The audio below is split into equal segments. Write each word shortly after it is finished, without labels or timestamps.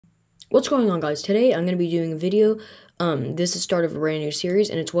What's going on, guys? Today I'm going to be doing a video. This is the start of a brand new series,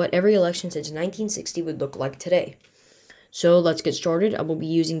 and it's what every election since 1960 would look like today. So let's get started. I will be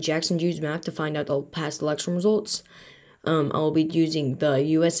using Jackson Jew's map to find out the past election results. I will be using the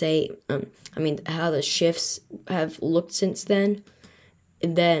USA, how the shifts have looked since then.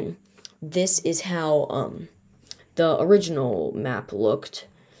 And then this is how the original map looked.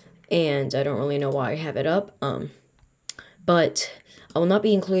 And I don't really know why I have it up. But I will not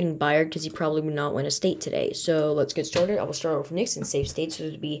be including Byard because he probably would not win a state today. So let's get started. I will start with Nixon's safe states. So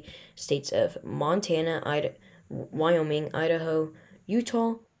it would be states of Montana, Wyoming, Idaho,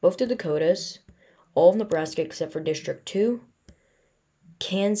 Utah, both the Dakotas, all of Nebraska except for District 2,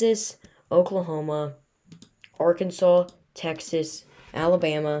 Kansas, Oklahoma, Arkansas, Texas,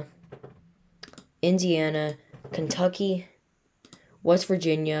 Alabama, Indiana, Kentucky, West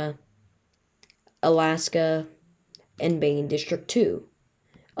Virginia, Alaska, and Maine District 2.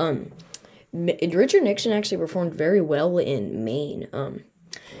 Richard Nixon actually performed very well in Maine.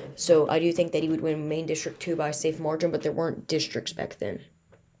 So I do think that he would win Maine District 2 by a safe margin, but there weren't districts back then.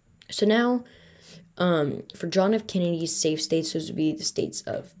 So now, for John F. Kennedy's safe states, those would be the states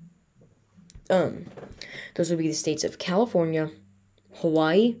of California,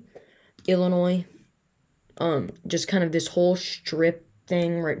 Hawaii, Illinois, just kind of this whole strip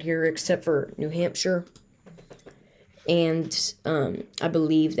thing right here, except for New Hampshire. And I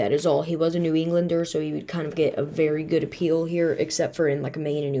believe that is all. He was a New Englander, so he would kind of get a very good appeal here, except for in like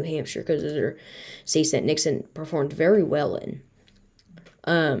Maine and New Hampshire, because those are states that Nixon performed very well in.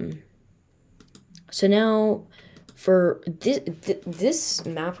 So now for this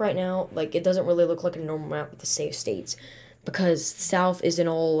map right now, like it doesn't really look like a normal map with the safe states, because South isn't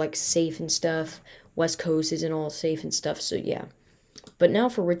all like safe and stuff. West Coast isn't all safe and stuff. So yeah. But now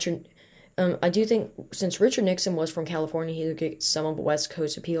for Richard. I do think since Richard Nixon was from California, he would get some of a West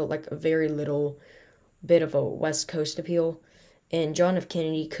Coast appeal, like a very little bit of a West Coast appeal. And John F.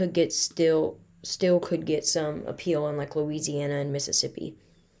 Kennedy could get still could get some appeal in like Louisiana and Mississippi.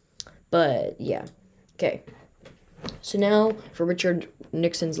 But yeah. Okay. So now for Richard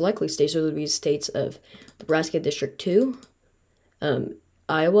Nixon's likely states, so would be states of Nebraska District 2,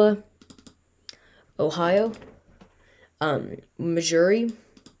 Iowa, Ohio, Missouri,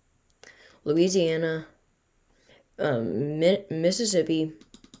 Louisiana, Mississippi,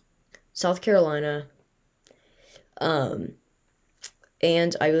 South Carolina, and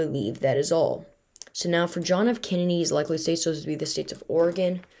I believe that is all. So now for John F. Kennedy's likely states, those would be the states of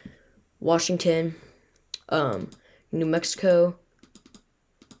Oregon, Washington, New Mexico,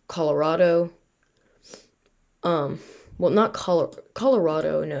 Colorado, well, not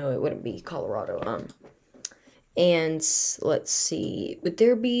Colorado, no, it wouldn't be Colorado, and let's see, would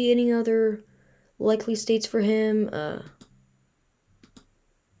there be any other likely states for him?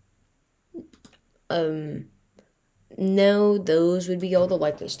 No, those would be all the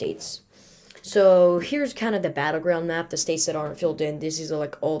likely states. So here's kind of the battleground map, the states that aren't filled in. This is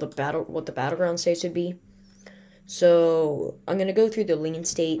like all the what the battleground states would be. So I'm gonna go through the lean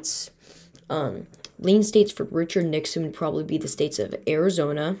states. Lean states for Richard Nixon would probably be the states of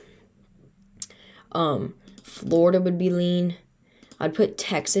Arizona. Florida would be lean. I'd put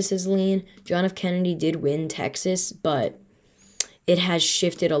Texas as lean. John F. Kennedy did win Texas, but it has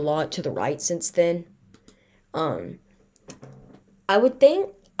shifted a lot to the right since then. I would think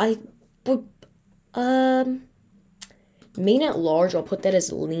I would, Maine at large, I'll put that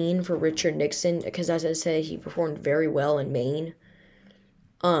as lean for Richard Nixon, because as I said, he performed very well in Maine.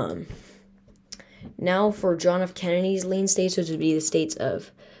 Now for John F. Kennedy's lean states, which would be the states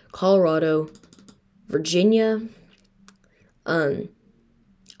of Colorado, Virginia, I'd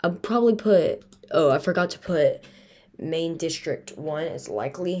probably put, I forgot to put Maine District 1 as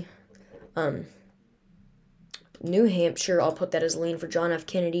likely. New Hampshire, I'll put that as lean for John F.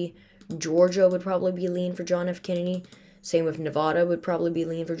 Kennedy. Georgia would probably be lean for John F. Kennedy. Same with Nevada would probably be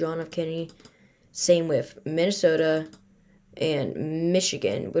lean for John F. Kennedy. Same with Minnesota and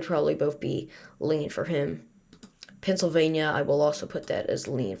Michigan would probably both be lean for him. Pennsylvania, I will also put that as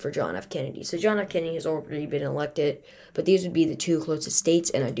lean for John F. Kennedy. So John F. Kennedy has already been elected, but these would be the two closest states,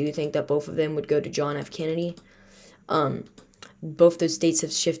 and I do think that both of them would go to John F. Kennedy. Both those states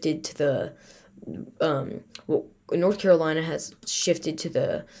have shifted to the, North Carolina has shifted to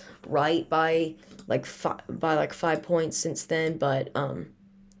the right by like 5 points since then, but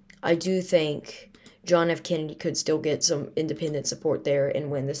I do think John F. Kennedy could still get some independent support there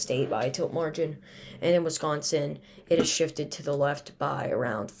and win the state by a tilt margin. And in Wisconsin, it has shifted to the left by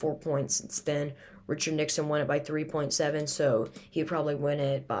around 4 points since then. Richard Nixon won it by 3.7, so he'd probably win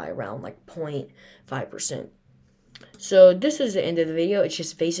it by around like 0.5%. So this is the end of the video. It's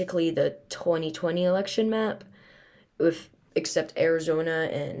just basically the 2020 election map, with except Arizona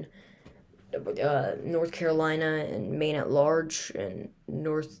and North Carolina and Maine at large and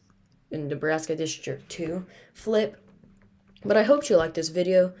Nebraska District 2 flip. But I hope you liked this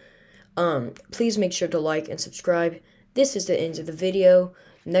video. Please make sure to like and subscribe. This is the end of the video.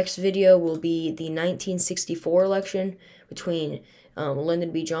 Next video will be the 1964 election between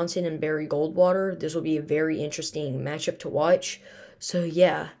Lyndon B. Johnson and Barry Goldwater. This will be a very interesting matchup to watch. So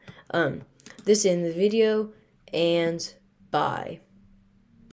yeah, this is the video, and bye.